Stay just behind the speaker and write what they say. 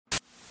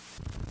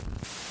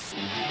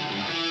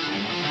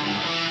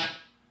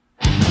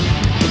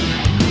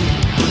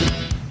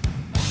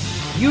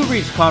You've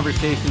reached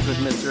Conversations with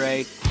Mr.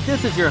 A.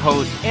 This is your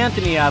host,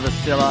 Anthony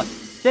Avastilla.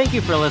 Thank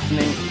you for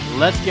listening.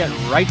 Let's get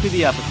right to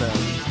the episode.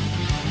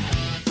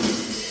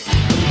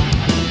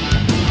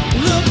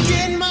 Look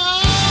in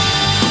my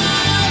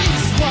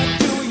eyes, what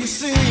do you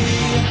see?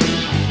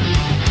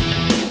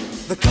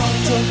 The cult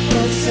of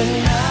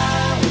personality.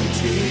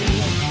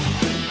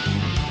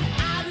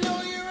 I know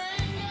you're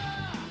anger.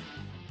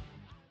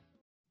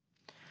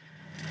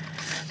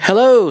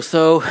 Hello,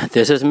 so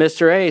this is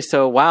Mr. A.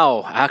 So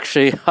wow,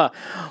 actually,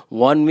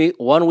 1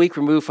 week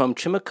removed from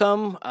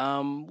Chimicum,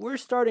 we're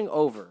starting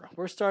over.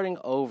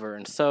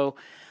 And so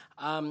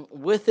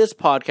with this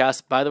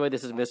podcast, by the way,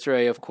 this is Mr.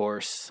 A, of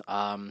course,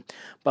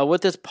 but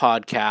with this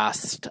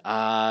podcast,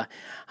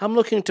 I'm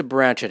looking to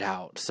branch it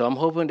out. So I'm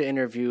hoping to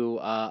interview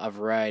a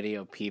variety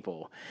of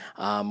people,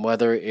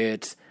 whether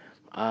it's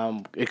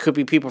it could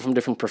be people from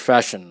different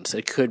professions.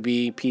 It could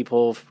be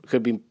people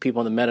in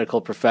the medical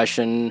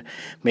profession,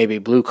 maybe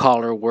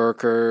blue-collar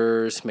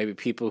workers, maybe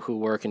people who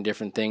work in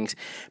different things,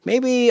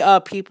 maybe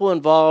people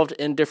involved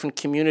in different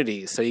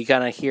communities. So you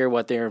kind of hear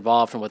what they're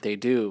involved and what they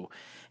do.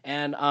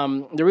 And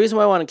the reason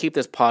why I want to keep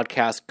this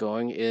podcast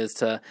going is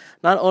to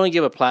not only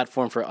give a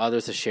platform for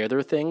others to share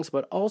their things,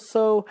 but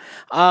also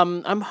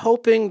I'm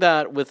hoping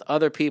that with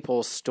other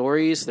people's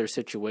stories, their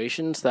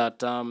situations,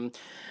 that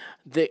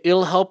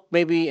it'll help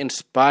maybe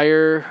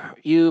inspire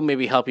you,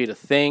 maybe help you to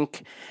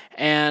think.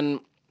 And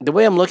the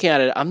way I'm looking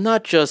at it, I'm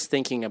not just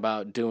thinking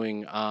about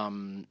doing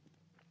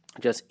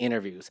just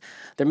interviews.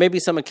 There may be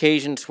some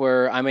occasions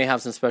where I may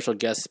have some special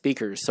guest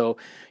speakers. So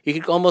you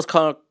could almost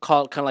call it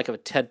kind of like a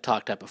TED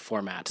Talk type of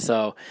format.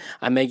 So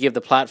I may give the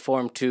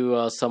platform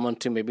to someone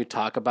to maybe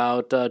talk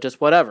about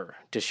just whatever,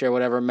 to share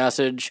whatever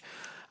message,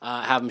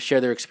 have them share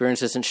their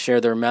experiences and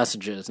share their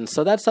messages. And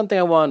so that's something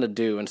I wanted to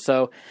do. And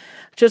so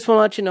just want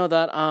to let you know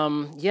that,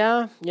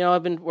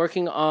 I've been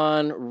working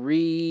on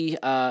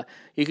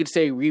you could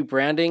say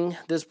rebranding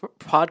this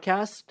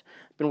podcast.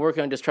 Been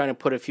working on just trying to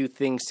put a few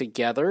things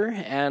together.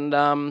 And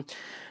the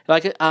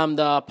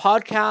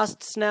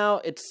podcasts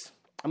now,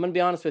 I'm going to be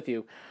honest with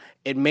you,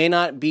 it may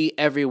not be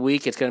every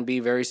week. It's going to be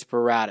very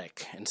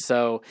sporadic. And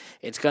so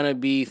it's going to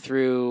be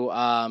through,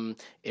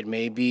 it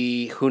may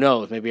be, who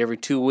knows, maybe every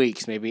 2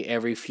 weeks, maybe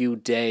every few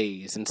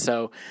days. And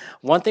so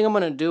one thing I'm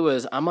going to do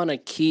is I'm going to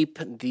keep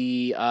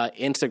the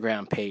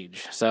Instagram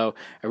page. So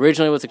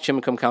originally it was the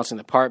Chimicum Counseling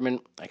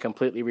Department. I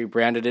completely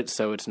rebranded it,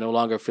 so it's no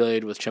longer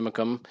affiliated with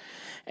Chimicum.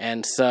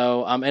 And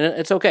so, and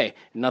it's okay.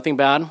 Nothing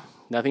bad.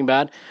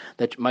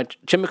 That my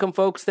Chimicum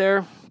folks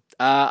there,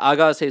 I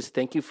got to say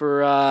thank you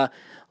for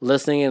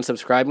listening and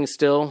subscribing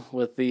still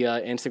with the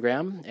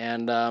Instagram.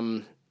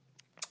 And,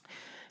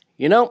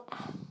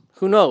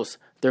 who knows?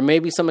 There may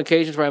be some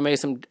occasions where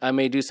I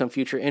may do some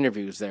future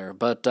interviews there.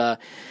 But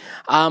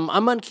I'm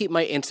going to keep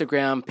my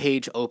Instagram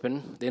page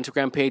open. The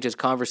Instagram page is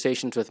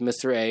Conversations with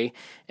Mr. A.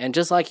 And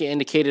just like you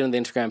indicated on the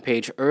Instagram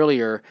page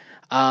earlier,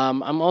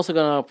 I'm also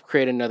going to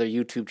create another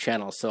YouTube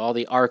channel. So all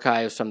the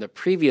archives from the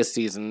previous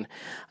season,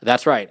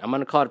 that's right, I'm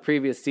going to call it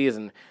previous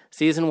season.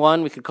 Season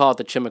 1, we could call it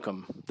the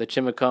Chimicum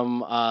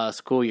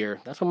school year.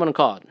 That's what I'm going to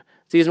call it.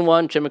 Season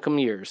 1, Chimicum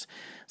years.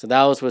 So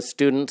that was with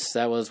students,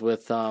 that was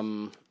with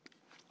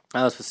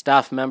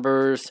staff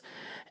members,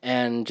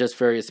 and just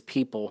various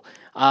people.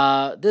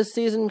 This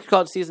season, we could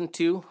call it Season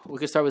 2. We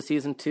could start with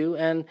Season 2,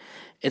 and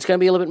it's going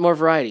to be a little bit more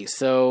variety.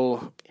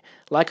 So,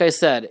 like I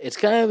said, it's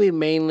going to be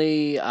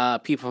mainly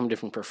people from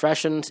different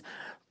professions.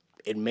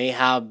 It may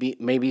have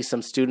maybe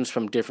some students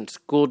from different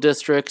school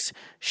districts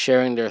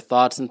sharing their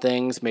thoughts and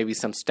things, maybe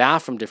some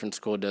staff from different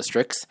school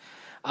districts.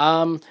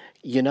 And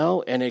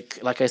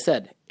it, like I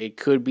said, it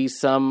could be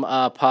some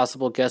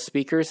possible guest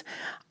speakers.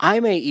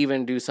 I may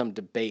even do some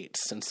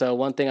debates. And so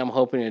one thing I'm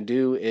hoping to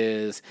do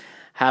is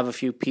have a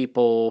few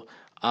people,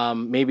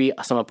 maybe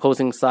some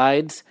opposing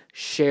sides,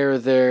 share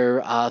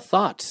their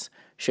thoughts.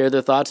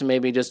 And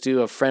maybe just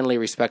do a friendly,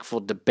 respectful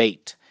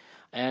debate.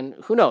 And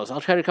who knows, I'll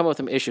try to come up with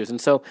some issues.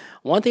 And so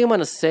one thing I'm going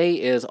to say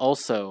is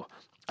also,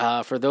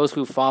 for those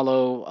who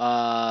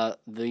follow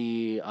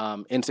the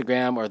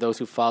Instagram or those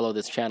who follow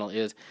this channel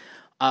is,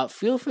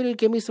 feel free to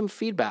give me some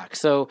feedback.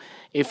 So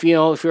if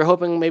you're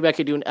hoping maybe I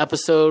could do an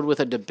episode with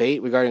a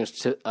debate regarding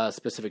a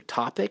specific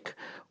topic,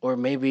 or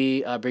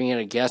maybe bringing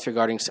a guest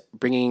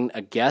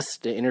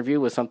to interview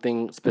with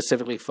something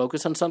specifically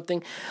focused on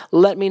something,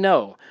 let me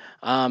know.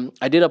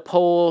 I did a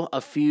poll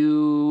I'd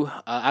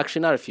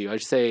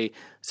say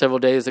several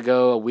days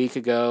ago, a week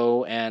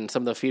ago, and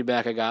some of the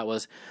feedback I got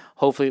was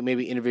hopefully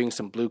maybe interviewing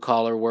some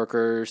blue-collar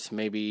workers,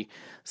 maybe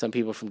some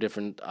people from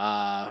different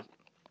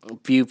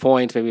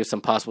viewpoints, maybe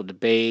some possible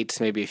debates,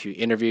 maybe a few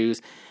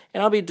interviews,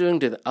 and I'll be doing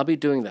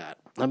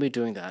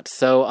that.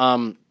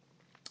 So,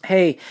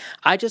 hey,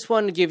 I just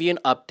wanted to give you an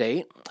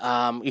update.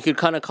 You could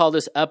kind of call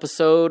this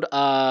episode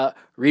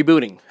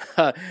rebooting,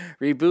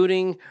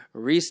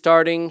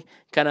 restarting,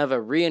 kind of a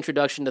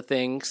reintroduction to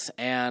things,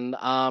 and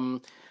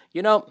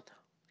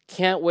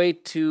can't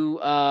wait to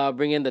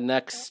bring in the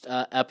next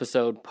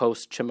episode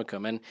post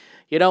Chimicum. And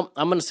I'm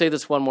going to say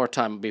this one more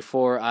time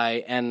before I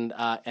end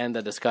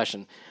the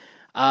discussion.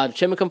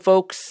 Chimicum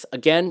folks,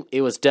 again,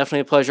 it was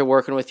definitely a pleasure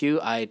working with you.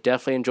 I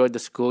definitely enjoyed the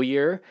school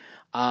year.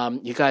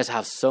 You guys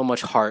have so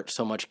much heart,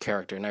 so much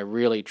character, and I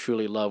really,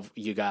 truly love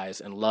you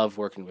guys and love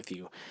working with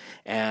you.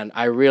 And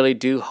I really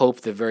do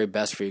hope the very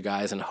best for you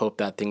guys and hope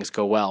that things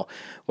go well.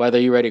 Whether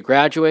you're already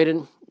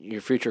graduated,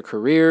 your future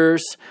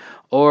careers,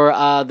 or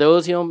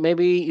those,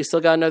 maybe you still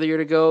got another year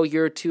to go,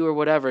 year or two or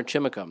whatever in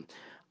Chimicum.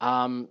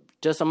 I'm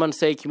going to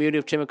say, community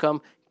of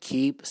Chimicum,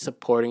 keep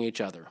supporting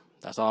each other.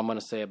 That's all I'm going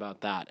to say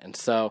about that. And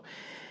so,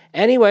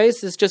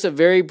 anyways, it's just a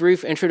very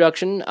brief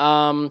introduction.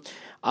 All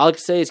I can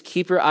say is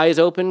keep your eyes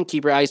open,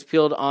 keep your eyes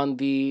peeled on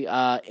the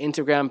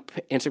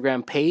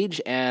Instagram page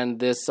and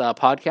this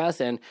podcast,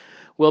 and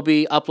we'll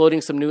be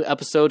uploading some new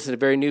episodes in the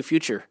very near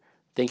future.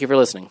 Thank you for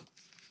listening.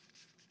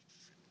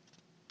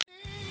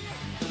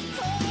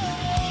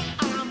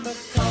 I'm the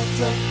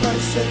cult of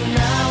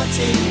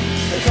personality.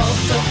 The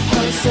cult of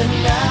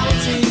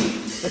personality.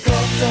 The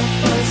cult of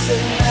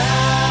personality.